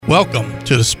Welcome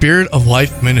to the Spirit of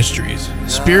Life Ministries.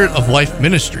 Spirit of Life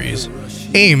Ministries'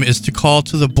 aim is to call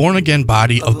to the born-again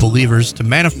body of believers to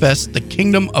manifest the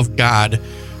kingdom of God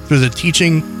through the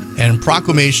teaching and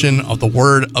proclamation of the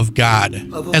Word of God,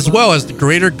 as well as the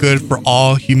greater good for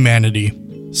all humanity.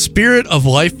 Spirit of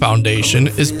Life Foundation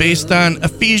is based on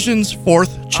Ephesians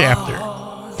 4th chapter,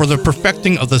 for the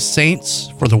perfecting of the saints,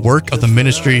 for the work of the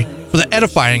ministry, for the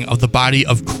edifying of the body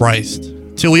of Christ,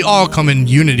 till we all come in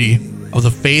unity of the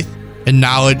faith and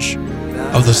knowledge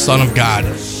of the Son of God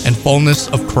and fullness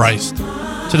of Christ,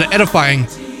 to the edifying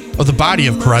of the body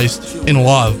of Christ in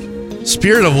love.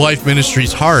 Spirit of Life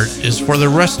Ministries' heart is for the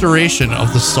restoration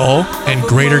of the soul and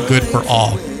greater good for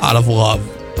all out of love.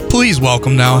 Please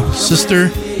welcome now Sister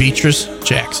Beatrice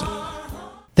Jackson.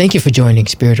 Thank you for joining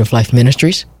Spirit of Life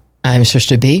Ministries. I'm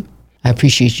Sister B. I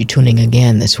appreciate you tuning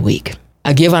again this week.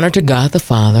 I give honor to God the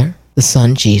Father, the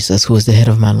Son Jesus, who is the head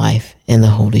of my life, and the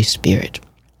Holy Spirit.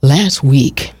 Last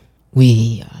week,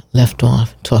 we left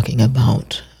off talking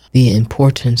about the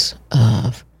importance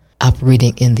of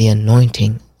operating in the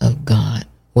anointing of God,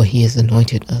 what He has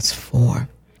anointed us for.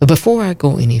 But before I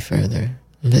go any further,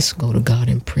 let's go to God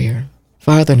in prayer.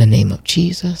 Father, in the name of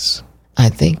Jesus, I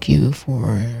thank you for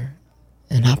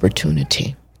an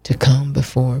opportunity to come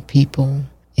before people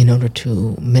in order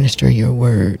to minister your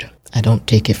word. I don't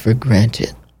take it for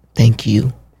granted. Thank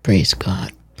you. Praise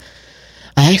God.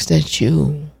 I ask that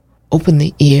you open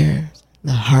the ears,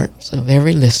 the hearts of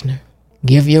every listener.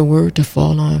 Give your word to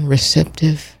fall on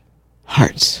receptive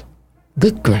hearts,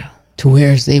 good ground, to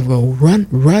where they will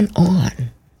run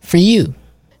on for you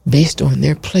based on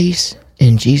their place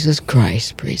in Jesus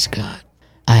Christ. Praise God.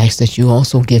 I ask that you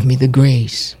also give me the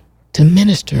grace to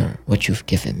minister what you've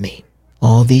given me.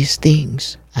 All these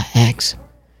things I ask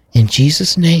in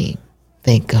Jesus' name.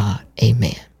 Thank God.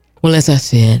 Amen. Well, as I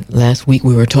said, last week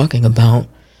we were talking about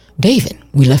David.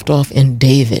 We left off in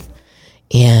David,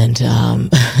 and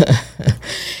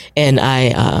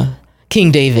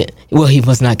King David. Well, he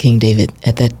was not King David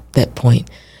at that point.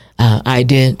 I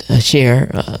did share,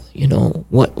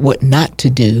 what not to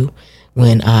do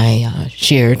when I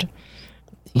shared.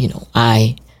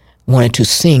 I wanted to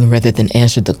sing rather than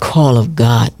answer the call of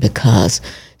God, because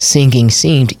singing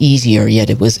seemed easier, yet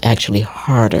it was actually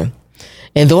harder.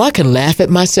 And though I can laugh at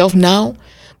myself now,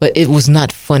 but it was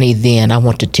not funny then. I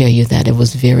want to tell you that it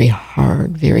was very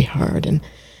hard, and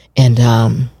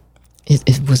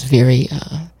it was very.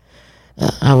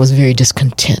 I was very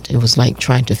discontent. It was like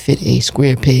trying to fit a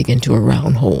square peg into a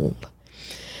round hole.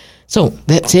 So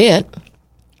that's it.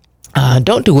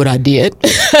 Don't do what I did.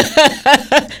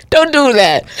 Don't do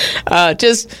that.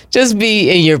 Just be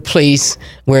in your place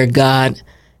where God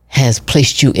has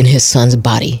placed you in His Son's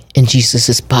body, in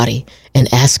Jesus's body,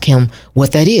 and ask Him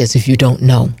what that is if you don't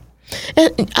know.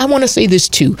 And I want to say this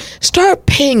too. Start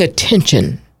paying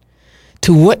attention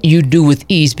to what you do with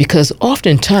ease, because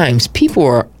oftentimes people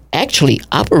are actually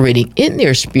operating in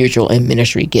their spiritual and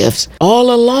ministry gifts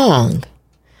all along,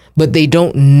 but they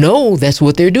don't know that's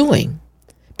what they're doing.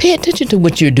 Pay attention to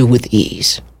what you do with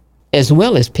ease, as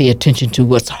well as pay attention to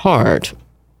what's hard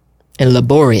and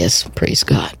laborious, praise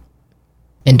God.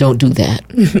 And don't do that.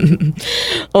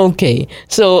 Okay,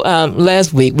 so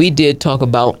last week we did talk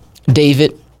about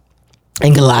David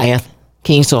and Goliath,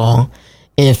 King Saul,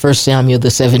 in 1 Samuel, the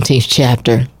 17th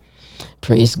chapter.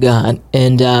 Praise God.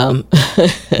 And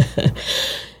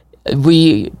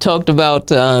we talked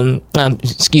about,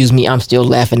 excuse me, I'm still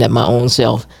laughing at my own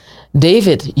self.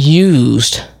 David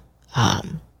used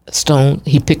stone.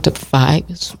 He picked up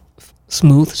 5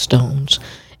 smooth stones.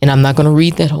 And I'm not going to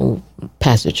read that whole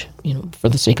passage, for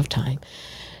the sake of time.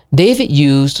 David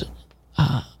used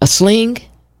a sling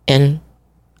and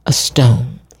a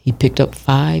stone. He picked up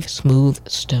 5 smooth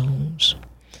stones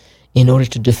in order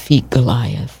to defeat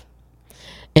Goliath.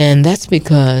 And that's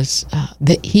because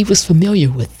that he was familiar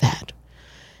with that.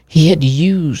 He had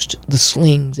used the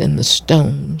slings and the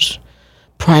stones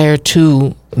prior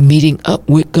to meeting up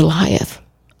with Goliath.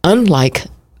 Unlike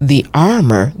the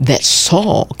armor that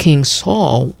King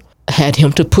Saul, had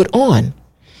him to put on.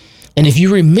 And if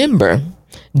you remember,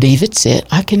 David said,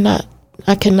 I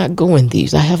cannot go in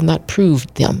these. I have not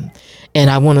proved them. And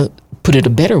I want to put it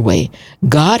a better way.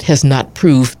 God has not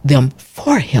proved them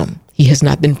for him. He has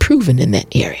not been proven in that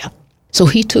area. So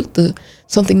he took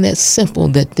something that's simple,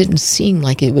 that didn't seem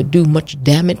like it would do much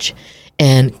damage,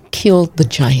 and killed the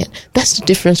giant. That's the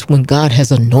difference when God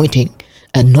has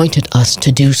anointed us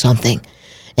to do something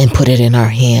and put it in our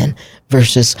hand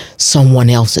versus someone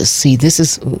else's. See, this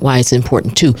is why it's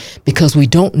important too, because we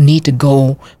don't need to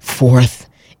go forth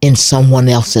in someone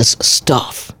else's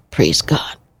stuff. Praise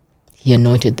God. He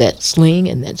anointed that sling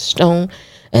and that stone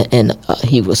and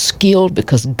he was skilled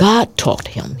because God taught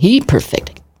him. He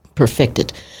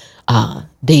perfected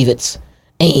David's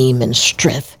aim and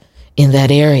strength in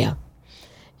that area.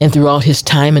 And throughout his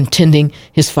time in tending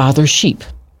his father's sheep.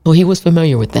 So he was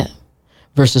familiar with that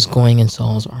versus going in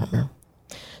Saul's armor.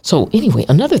 So anyway,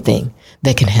 another thing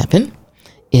that can happen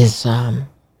is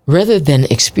rather than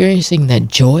experiencing that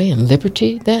joy and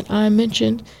liberty that I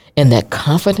mentioned, and that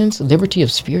confidence, liberty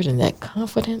of spirit, and that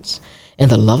confidence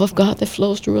and the love of God that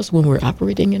flows through us when we're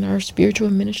operating in our spiritual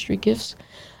ministry gifts,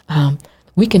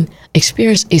 we can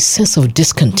experience a sense of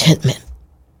discontentment.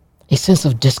 A sense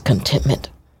of discontentment.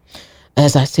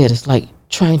 As I said, it's like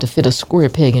trying to fit a square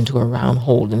peg into a round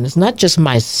hole. And it's not just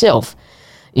myself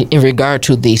in regard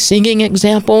to the singing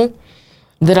example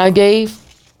that I gave,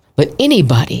 but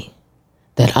anybody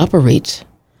that operates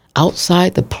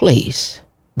outside the place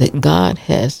that God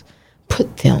has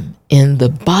put them in the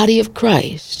body of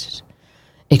Christ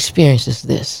experiences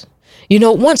this. You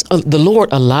know, once the Lord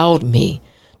allowed me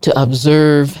to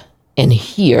observe and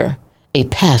hear a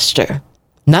pastor,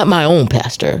 not my own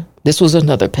pastor. This was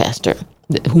another pastor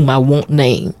whom I won't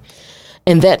name.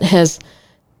 And that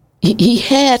he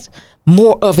had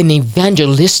more of an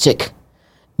evangelistic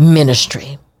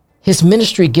ministry. His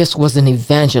ministry gift was an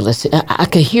evangelist. I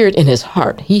could hear it in his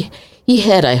heart. He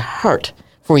had a heart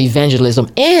for evangelism.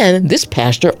 And this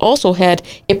pastor also had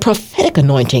a prophetic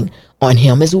anointing on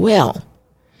him as well.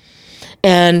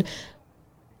 And,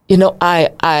 you know, I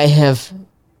have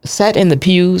sat in the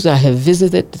pews, I have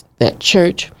visited that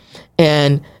church,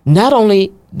 and not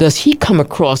only does he come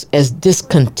across as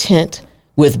discontent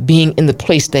with being in the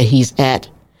place that he's at,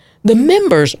 the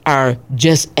members are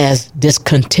just as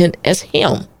discontent as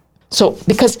him. So,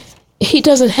 because he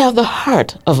doesn't have the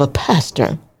heart of a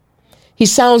pastor, he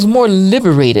sounds more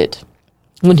liberated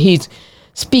when he's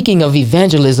speaking of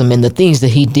evangelism and the things that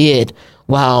he did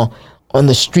while on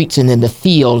the streets and in the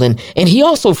field. And he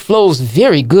also flows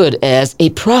very good as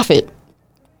a prophet.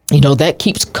 You know, that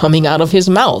keeps coming out of his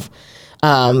mouth.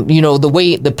 You know, the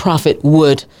way the prophet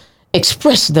would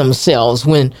express themselves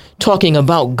when talking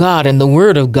about God and the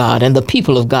word of God and the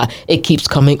people of God, it keeps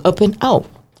coming up and out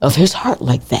of his heart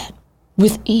like that.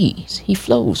 With ease, he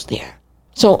flows there.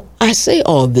 So I say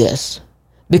all this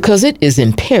because it is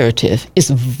imperative, it's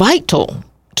vital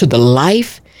to the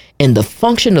life and the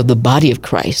function of the body of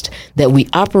Christ that we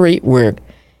operate where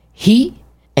he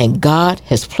and God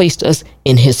has placed us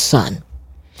in his Son.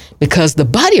 Because the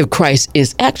body of Christ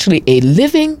is actually a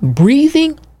living,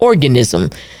 breathing organism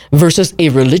versus a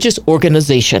religious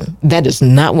organization. That is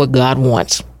not what God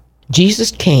wants.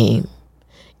 Jesus came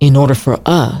in order for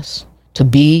us to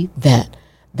be that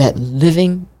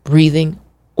living, breathing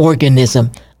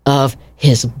organism of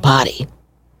his body,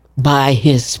 by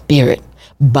his Spirit,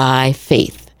 by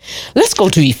faith. Let's go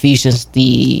to Ephesians,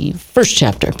 the first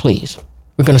chapter, please.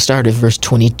 We're going to start at verse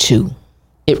 22.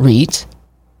 It reads,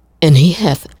 "And he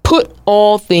hath put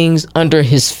all things under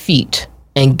his feet,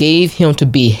 and gave him to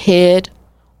be head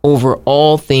over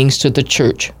all things to the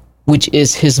church, which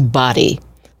is his body,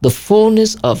 the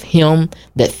fullness of him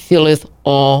that filleth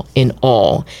all in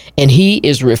all." And he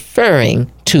is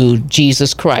referring to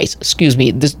Jesus Christ.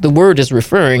 The word is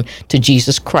referring to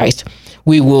Jesus Christ.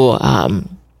 We will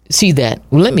see that.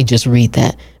 Well, let me just read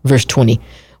that. Verse 20,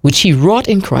 "Which he wrought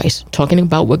in Christ," talking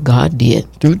about what God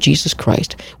did through Jesus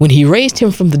Christ, "when he raised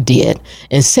him from the dead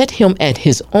and set him at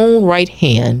his own right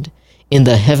hand in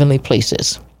the heavenly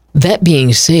places." That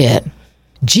being said,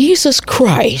 Jesus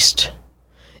Christ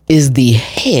is the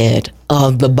head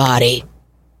of the body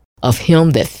of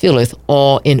him that filleth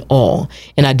all in all.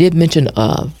 And I did mention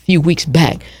a few weeks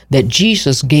back that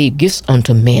Jesus gave gifts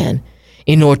unto man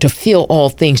in order to fill all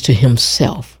things to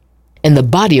himself. And the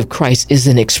body of Christ is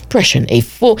an expression,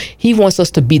 he wants us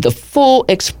to be the full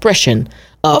expression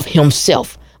of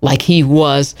himself, like he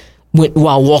was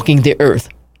while walking the earth,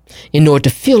 in order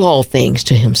to fill all things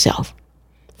to himself.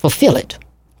 Fulfill it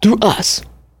through us,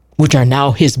 which are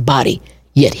now his body,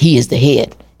 yet he is the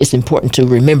head. It's important to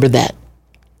remember that,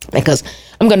 because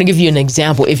I'm going to give you an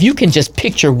example. If you can just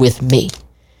picture with me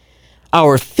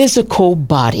our physical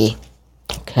body,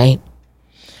 okay?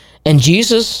 And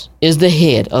Jesus is the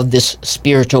head of this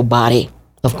spiritual body,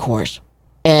 of course.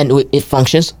 And it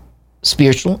functions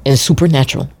spiritual and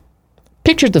supernatural.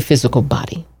 Picture the physical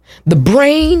body. The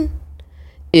brain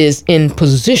is in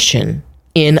position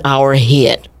in our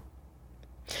head.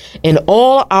 And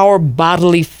all our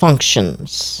bodily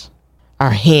functions,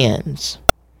 our hands,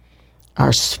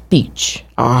 our speech,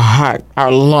 our heart,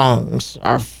 our lungs,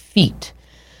 our feet,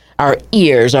 our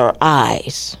ears, our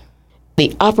eyes,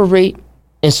 they operate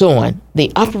and so on. They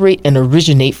operate and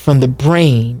originate from the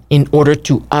brain in order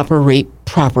to operate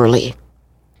properly.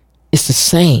 It's the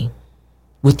same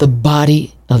with the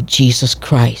body of Jesus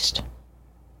Christ.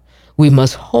 We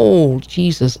must hold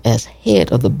Jesus as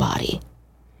head of the body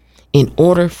in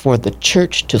order for the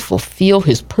church to fulfill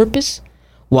his purpose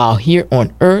while here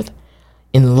on earth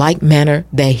in like manner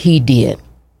that he did.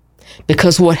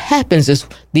 Because what happens is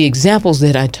the examples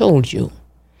that I told you,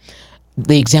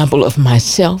 the example of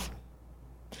myself,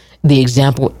 the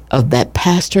example of that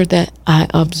pastor that I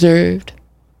observed,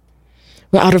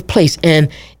 were out of place, and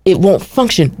it won't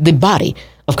function. The body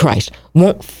of Christ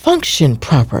won't function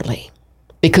properly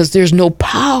because there's no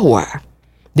power,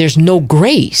 there's no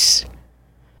grace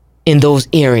in those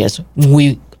areas.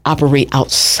 We operate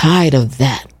outside of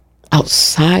that,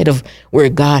 outside of where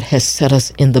God has set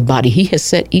us in the body. He has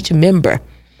set each member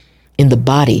in the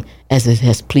body as it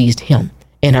has pleased him.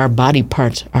 And our body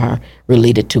parts are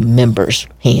related to members,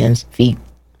 hands, feet,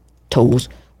 toes,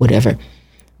 whatever.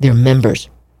 They're members.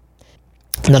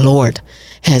 The Lord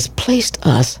has placed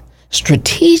us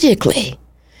strategically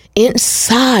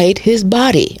inside his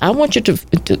body. I want you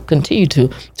to continue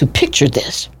to picture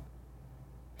this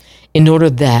in order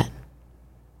that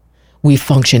we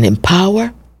function in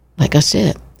power. Like I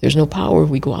said, there's no power if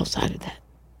we go outside of that.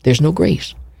 There's no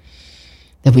grace.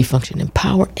 That we function in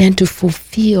power and to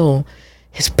fulfill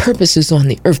his purposes on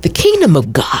the earth, the kingdom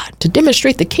of God, to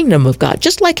demonstrate the kingdom of God,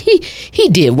 just like he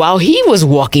did while he was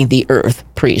walking the earth.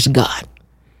 Praise God.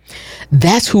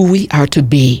 That's who we are to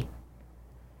be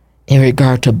in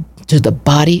regard to the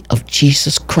body of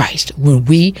Jesus Christ, when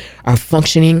we are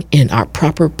functioning in our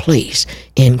proper place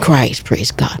in Christ.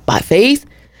 Praise God. By faith,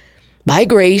 by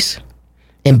grace,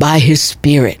 and by his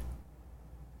Spirit.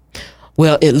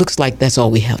 Well, it looks like that's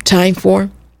all we have time for.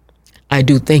 I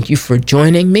do thank you for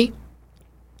joining me.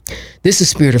 This is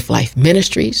Spirit of Life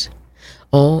Ministries.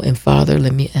 Oh, and Father,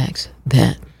 let me ask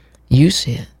that you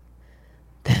said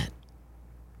that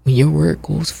when your word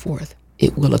goes forth,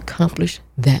 it will accomplish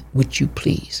that which you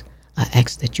please. I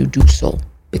ask that you do so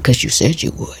because you said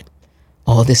you would.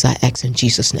 All this I ask in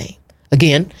Jesus' name.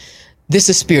 Again, this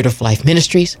is Spirit of Life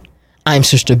Ministries. I'm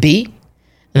Sister B.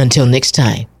 And until next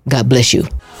time, God bless you.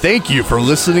 Thank you for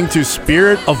listening to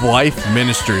Spirit of Life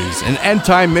Ministries, an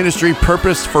end-time ministry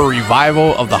purposed for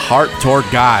revival of the heart toward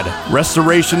God,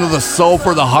 restoration of the soul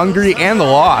for the hungry and the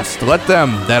lost. Let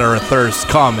them that are athirst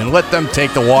come, and let them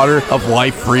take the water of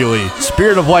life freely.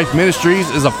 Spirit of Life Ministries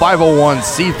is a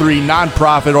 501c3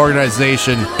 nonprofit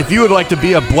organization. If you would like to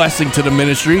be a blessing to the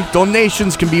ministry,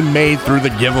 donations can be made through the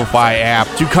Giveify app.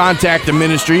 To contact the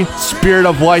ministry, Spirit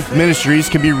of Life Ministries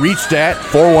can be reached at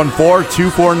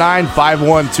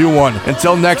 414-249-5121.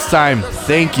 Until next time,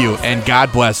 thank you and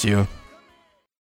God bless you.